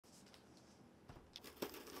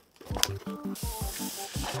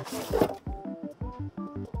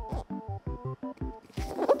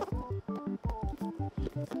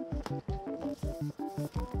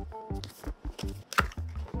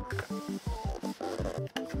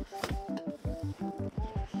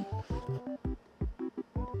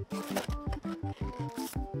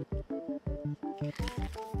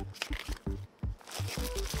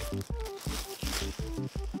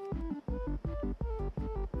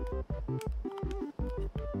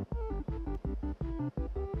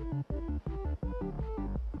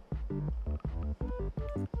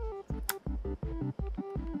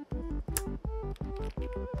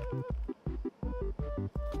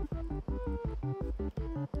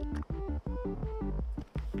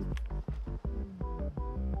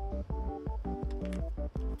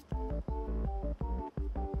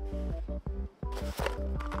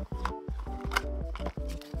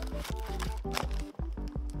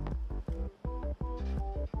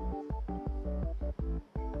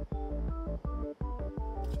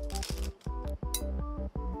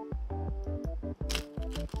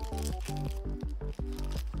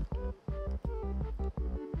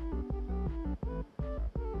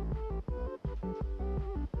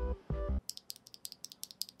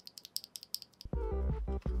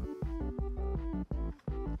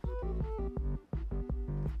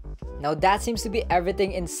Now that seems to be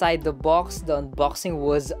everything inside the box. The unboxing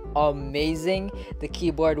was amazing. The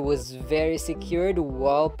keyboard was very secured,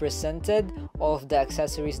 well presented. All of the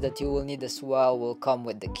accessories that you will need as well will come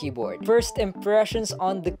with the keyboard. First impressions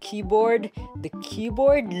on the keyboard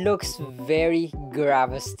looks very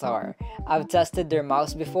GravaStar. I've tested their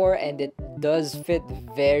mouse before and it does fit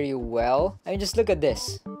very well. I mean, just look at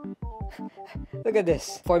this. Look at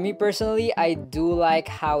this. For me personally, I do like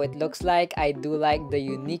how it looks like. I do like the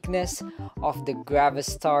uniqueness of the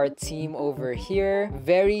GravaStar team over here.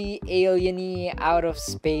 Very alien-y, out of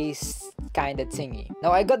space kind of thingy.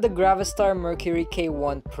 Now I got the GravaStar Mercury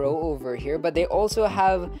K1 Pro over here, but they also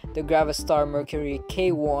have the GravaStar Mercury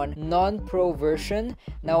K1 non-pro version.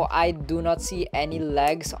 Now I do not see any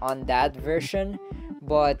legs on that version.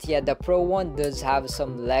 But yeah, the Pro one does have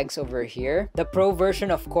some legs over here. The Pro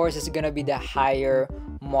version, of course, is gonna be the higher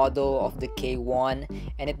model of the K1,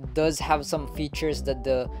 and it does have some features that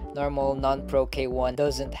the normal non-Pro K1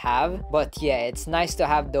 doesn't have. But yeah, it's nice to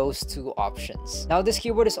have those two options. Now this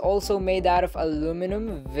keyboard is also made out of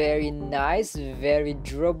aluminum. Very nice, very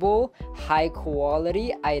durable, high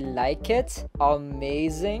quality. I like it.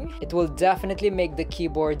 Amazing. It will definitely make the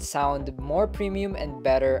keyboard sound more premium and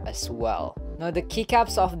better as well. Now the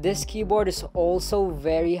keycaps of this keyboard is also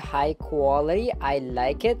very high quality. I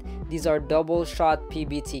like it. These are double shot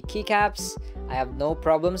PBT keycaps. I have no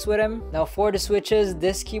problems with them. Now for the switches,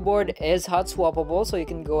 this keyboard is hot swappable, so you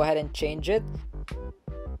can go ahead and change it.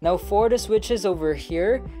 Now for the switches over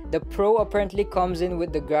here, the Pro apparently comes in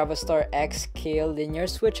with the GravaStar X scale linear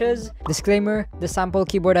switches. Disclaimer, the sample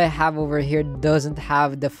keyboard I have over here doesn't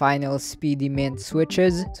have the final Speedy Mint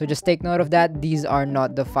switches. So just take note of that. These are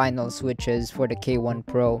not the final switches for the K1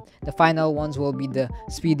 Pro. The final ones will be the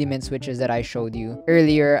Speedy Mint switches that I showed you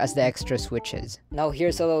earlier as the extra switches. Now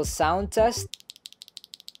here's a little sound test.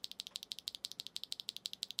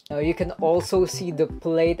 Now you can also see the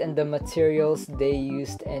plate and the materials they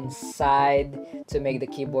used inside to make the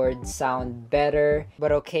keyboard sound better.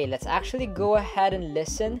 But okay, let's actually go ahead and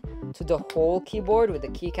listen to the whole keyboard with the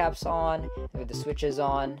keycaps on, with the switches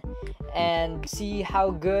on, and see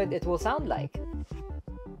how good it will sound like.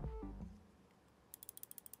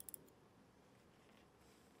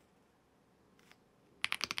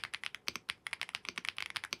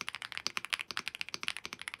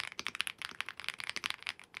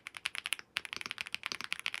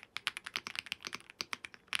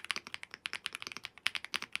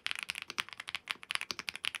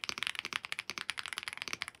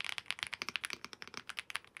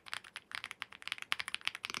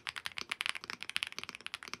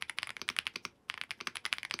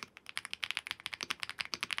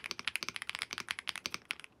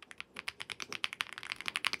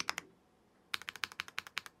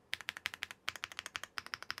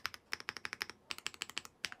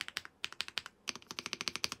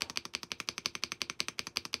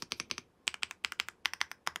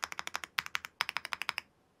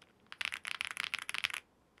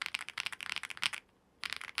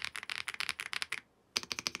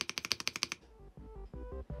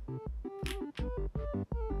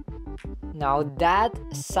 Now that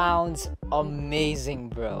sounds amazing,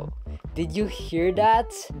 bro. Did you hear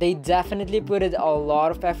that? They definitely put in a lot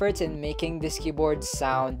of effort in making this keyboard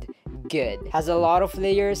sound good. Has a lot of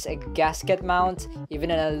layers, a gasket mount, even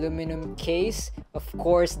an aluminum case. of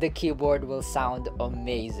course the keyboard will sound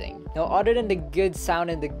amazing. Now, other than the good sound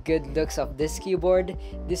and the good looks of this keyboard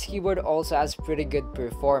also has pretty good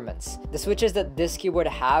performance. The switches that this keyboard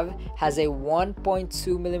has a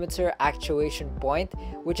 1.2mm actuation point,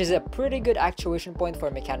 which is a pretty good actuation point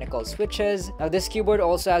for mechanical switches. Now, this keyboard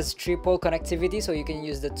also has triple connectivity, so you can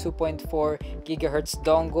use the 2.4 GHz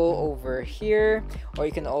dongle over here, or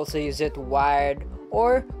you can also use it wired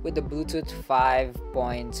or with the Bluetooth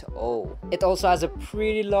 5.0. It also has a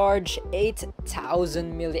pretty large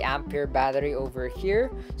 8000 milliampere battery over here,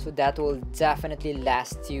 so that will definitely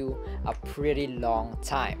last you a pretty long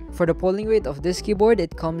time. For the polling rate of this keyboard,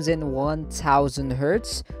 it comes in 1000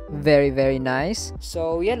 Hz. Very nice.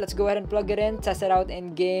 So yeah, let's go ahead and plug it in, test it out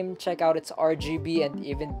in game, check out its RGB and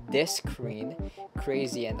even this screen.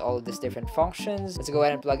 Crazy, and all of these different functions. Let's go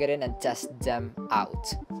ahead and plug it in and test them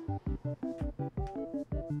out.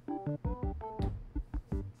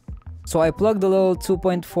 So I plugged the little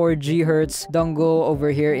 2.4 GHz dongle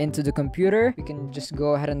over here into the computer. You can just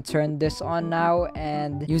go ahead and turn this on now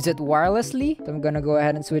and use it wirelessly. So I'm gonna go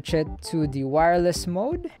ahead and switch it to the wireless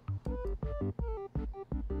mode.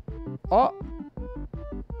 Oh,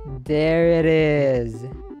 there it is.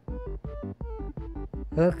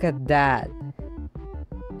 Look at that.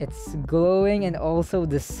 It's glowing, and also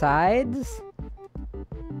the sides.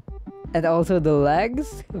 And also the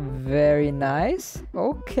legs. Very nice.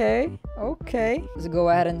 Okay. Let's go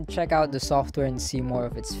ahead and check out the software and see more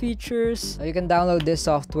of its features. You can download this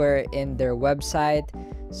software in their website.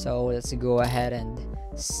 So let's go ahead and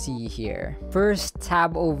see here. First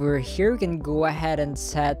tab over here, we can go ahead and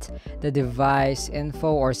set the device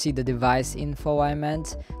info, or see the device info I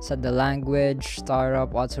meant. Set the language,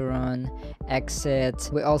 startup, auto run, exit.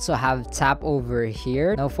 We also have tap over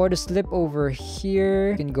here. Now for the sleep over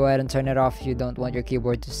here, you can go ahead and turn it off if you don't want your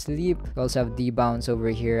keyboard to sleep. We also have debounce over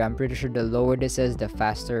here. I'm pretty sure the lower this is, the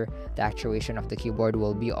faster the actuation of the keyboard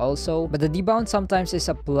will be also. But the debounce sometimes is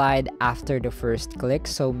applied after the first click,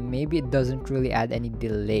 so maybe it doesn't really add any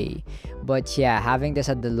delay. But yeah, having this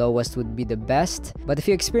at the lowest would be the best. But if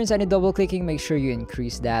you experience any double clicking, make sure you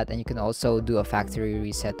increase that, and you can also do a factory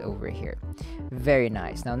reset over here. Very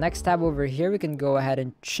nice. Now next tab over here, we can go ahead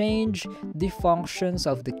and change the functions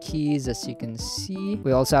of the keys. As you can see,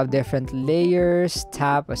 we also have different layers,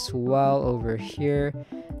 tap as well over here.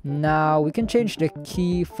 Now we can change the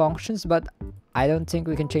key functions, but I don't think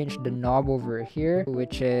we can change the knob over here,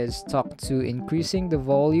 which is talk to increasing the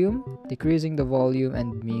volume, decreasing the volume,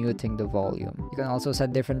 and muting the volume. You can also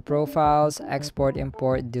set different profiles, export,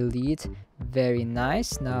 import, delete. Very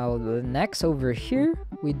nice. Now next over here,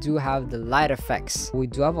 we do have the light effects. We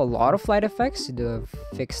do have a lot of light effects. We do have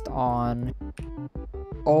fixed on.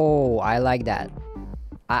 Oh, I like that.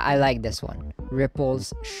 I like this one.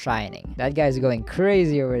 Ripples shining. That guy's going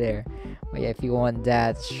crazy over there. But yeah, if you want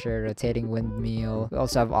that, sure, rotating windmill. We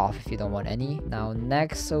also have off if you don't want any. Now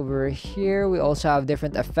next over here, we also have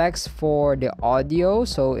different effects for the audio.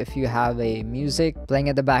 So if you have a music playing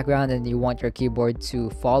in the background and you want your keyboard to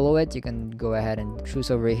follow it, you can go ahead and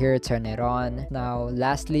choose over here, turn it on. Now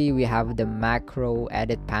lastly, we have the macro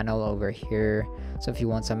edit panel over here. So if you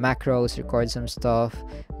want some macros, record some stuff.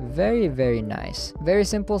 Very nice. Very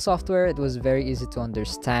simple software. It was very easy to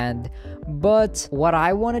understand. But what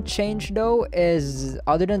I want to change though is,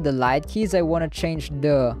 other than the light keys, I want to change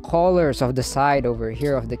the colors of the side over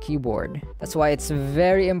here of the keyboard. That's why it's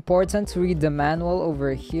very important to read the manual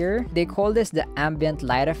over here. They call this the ambient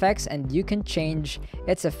light effects, and you can change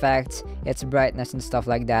its effect, its brightness, and stuff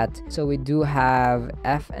like that. So we do have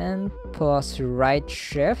FN plus right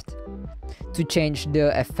shift to change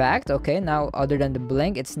the effect. Okay, now other than the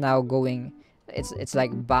blink, it's now going, it's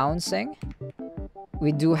like bouncing.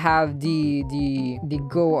 We do have the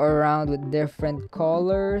go around with different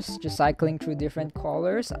colors, just cycling through different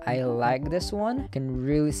colors. I like this one. You can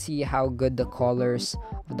really see how good the colors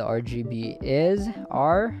of the RGB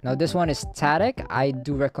are. Now this one is static. I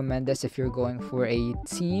do recommend this if you're going for a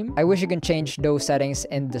theme. I wish you can change those settings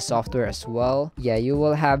in the software as well. Yeah, you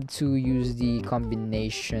will have to use the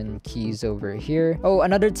combination keys over here. Oh,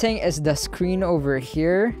 another thing is the screen over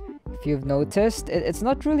here. If you've noticed, it's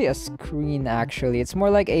not really a screen actually. It's more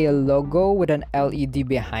like a logo with an LED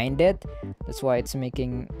behind it. That's why it's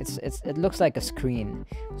making it looks like a screen.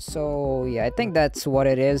 So yeah, I think that's what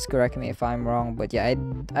it is. Correct me if I'm wrong, but yeah,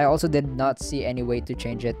 I also did not see any way to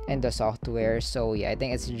change it in the software. So yeah, I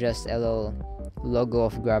think it's just a little logo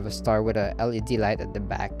of GravaStar with a LED light at the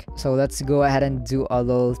back. So let's go ahead and do a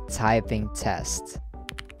little typing test.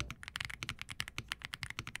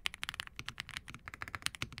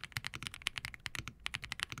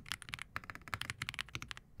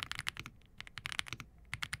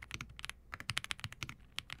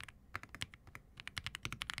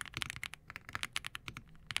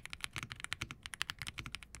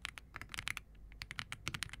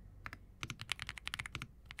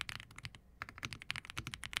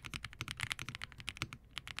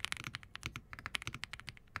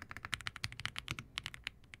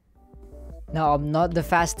 Now, I'm not the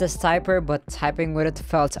fastest typer, but typing with it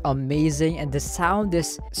felt amazing, and the sound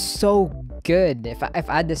is so good. If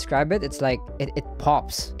I describe it, it's like it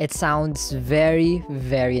pops. It sounds very,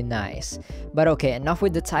 very nice. But okay, enough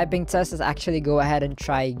with the typing test. Let's actually go ahead and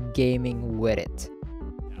try gaming with it.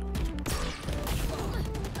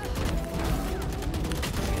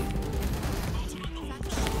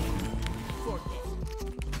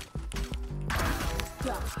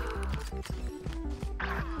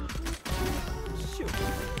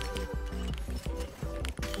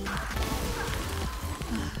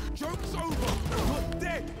 Joke's over! You're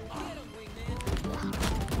dead!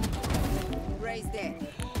 Raise there.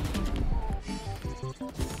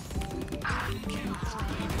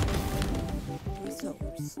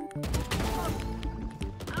 Results.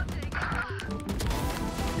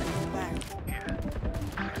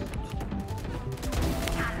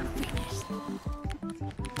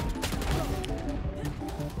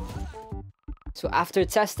 So after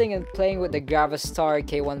testing and playing with the GravaStar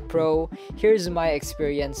K1 Pro, here's my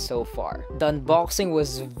experience so far. The unboxing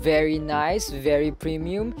was very nice, very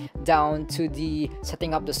premium. Down to the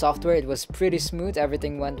setting up the software, it was pretty smooth,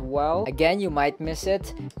 everything went well. Again, you might miss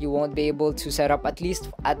it. You won't be able to set up, at least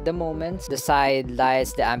at the moment, the side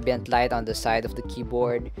lights, the ambient light on the side of the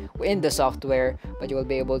keyboard in the software, but you will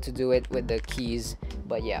be able to do it with the keys.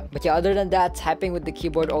 But yeah, other than that, typing with the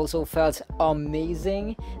keyboard also felt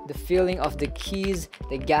amazing. The feeling of the keys,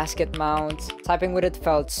 the gasket mount, typing with it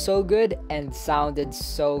felt so good and sounded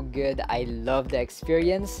so good. I love the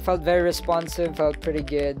experience. Felt very responsive, felt pretty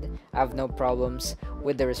good. I have no problems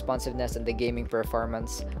with the responsiveness and the gaming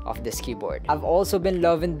performance of this keyboard. I've also been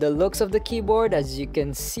loving the looks of the keyboard. As you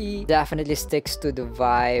can see, definitely sticks to the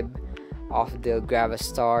vibe of the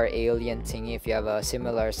GravaStar alien thingy. If you have a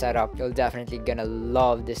similar setup, you're definitely gonna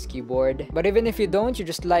love this keyboard. But even if you don't, you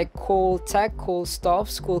just like cool tech, cool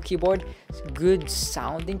stuffs, cool keyboard, good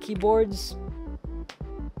sounding keyboards,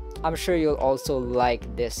 I'm sure you'll also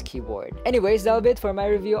like this keyboard. Anyways, that'll be it for my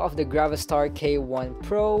review of the GravaStar K1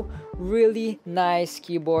 Pro. Really nice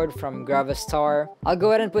keyboard from GravaStar. I'll go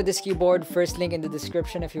ahead and put this keyboard first link in the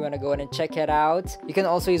description if you want to go ahead and check it out. You can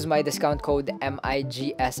also use my discount code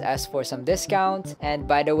MIGSS for some discount. And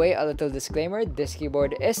by the way, a little disclaimer, this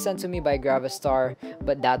keyboard is sent to me by GravaStar,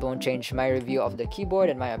 but that won't change my review of the keyboard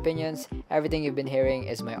and my opinions. Everything you've been hearing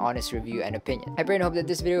is my honest review and opinion. I pray and hope that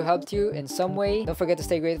this video helped you in some way. Don't forget to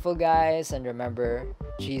stay grateful, guys, and remember,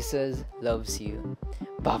 Jesus loves you.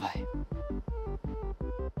 Bye bye.